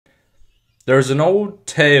There is an old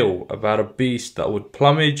tale about a beast that would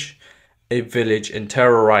plumage a village and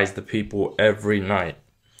terrorize the people every night.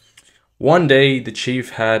 One day the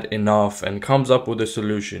chief had enough and comes up with a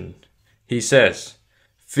solution. He says,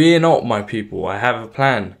 "Fear not, my people, I have a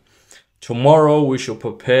plan. Tomorrow we shall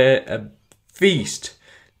prepare a feast,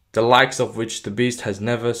 the likes of which the beast has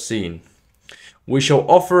never seen. We shall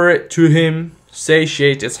offer it to him,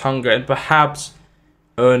 satiate its hunger, and perhaps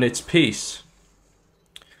earn its peace."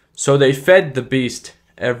 So they fed the beast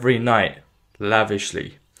every night,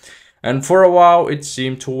 lavishly. And for a while it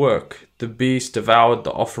seemed to work. The beast devoured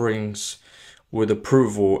the offerings with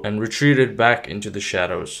approval and retreated back into the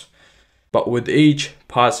shadows. But with each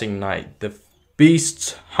passing night, the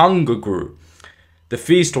beast's hunger grew. The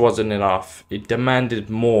feast wasn't enough. It demanded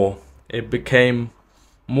more. It became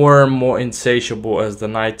more and more insatiable as the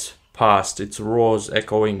nights passed, its roars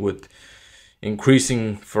echoing with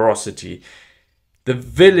increasing ferocity. The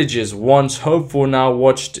villagers, once hopeful, now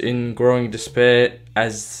watched in growing despair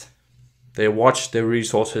as they watched their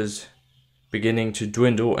resources beginning to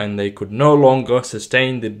dwindle and they could no longer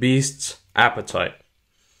sustain the beast's appetite.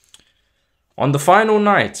 On the final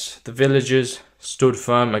night, the villagers stood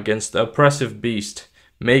firm against the oppressive beast,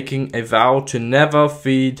 making a vow to never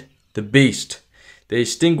feed the beast. They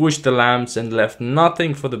extinguished the lamps and left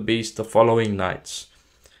nothing for the beast the following nights.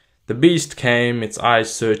 The beast came, its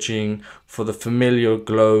eyes searching for the familiar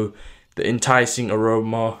glow, the enticing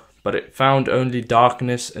aroma, but it found only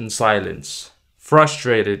darkness and silence.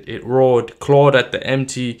 Frustrated, it roared, clawed at the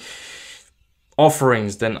empty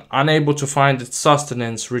offerings, then, unable to find its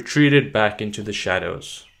sustenance, retreated back into the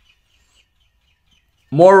shadows.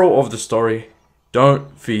 Moral of the story: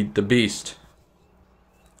 don't feed the beast.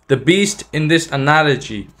 The beast in this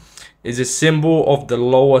analogy is a symbol of the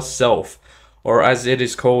lower self, or as it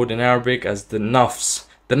is called in Arabic as the NAFS.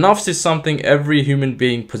 The NAFS is something every human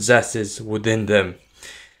being possesses within them.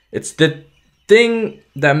 It's the thing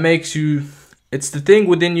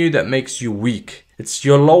within you that makes you weak. It's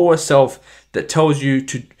your lower self that tells you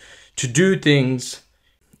to do things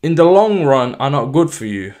in the long run are not good for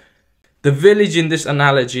you. The village in this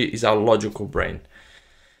analogy is our logical brain.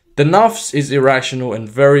 The nafs is irrational and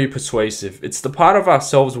very persuasive. It's the part of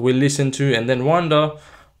ourselves we listen to and then wonder,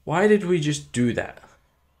 why did we just do that?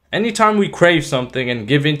 Anytime we crave something and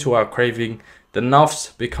give in to our craving, the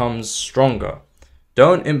nafs becomes stronger.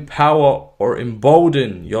 Don't empower or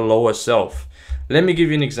embolden your lower self. Let me give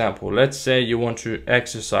you an example. Let's say you want to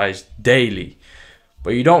exercise daily,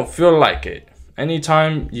 but you don't feel like it.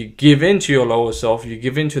 Anytime you give in to your lower self, you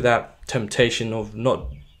give in to that temptation of not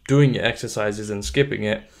doing your exercises and skipping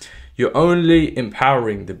it, you're only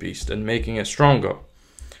empowering the beast and making it stronger.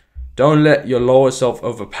 Don't let your lower self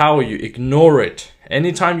overpower you. Ignore it.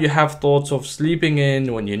 Anytime you have thoughts of sleeping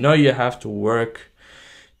in when you know you have to work,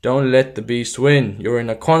 don't let the beast win. You're in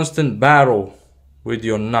a constant battle with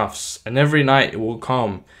your nafs, and every night it will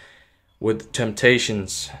come with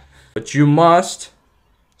temptations. But you must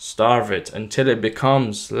starve it until it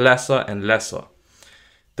becomes lesser and lesser.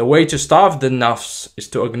 The way to starve the nafs is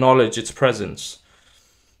to acknowledge its presence.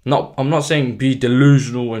 I'm not saying be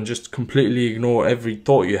delusional and just completely ignore every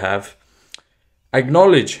thought you have.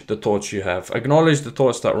 Acknowledge the thoughts you have. Acknowledge the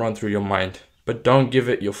thoughts that run through your mind, but don't give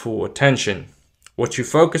it your full attention. What you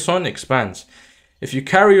focus on expands. If you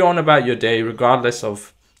carry on about your day regardless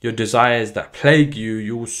of your desires that plague you,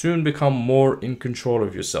 you will soon become more in control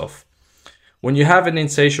of yourself. When you have an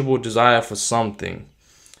insatiable desire for something,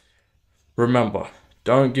 remember,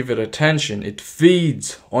 don't give it attention. It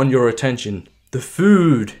feeds on your attention. The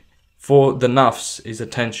food for the nafs is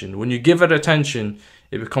attention. When you give it attention,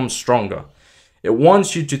 it becomes stronger. It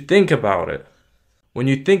wants you to think about it. When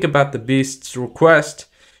you think about the beast's request,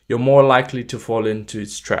 you're more likely to fall into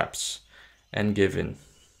its traps and give in.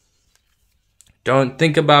 Don't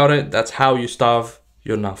think about it. That's how you starve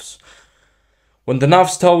your nafs. When the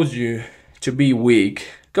nafs tells you to be weak,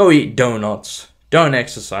 go eat donuts. Don't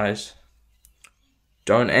exercise.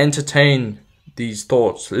 Don't entertain these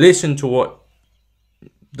thoughts. Listen to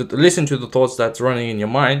the thoughts that's running in your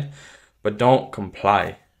mind, but don't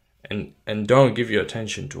comply and don't give your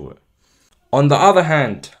attention to it. On the other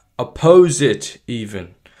hand, oppose it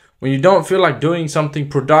even. When you don't feel like doing something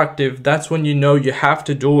productive, that's when you know you have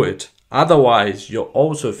to do it. Otherwise, you're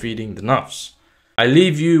also feeding the nafs. I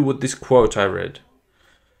leave you with this quote I read.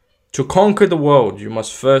 To conquer the world, you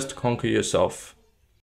must first conquer yourself.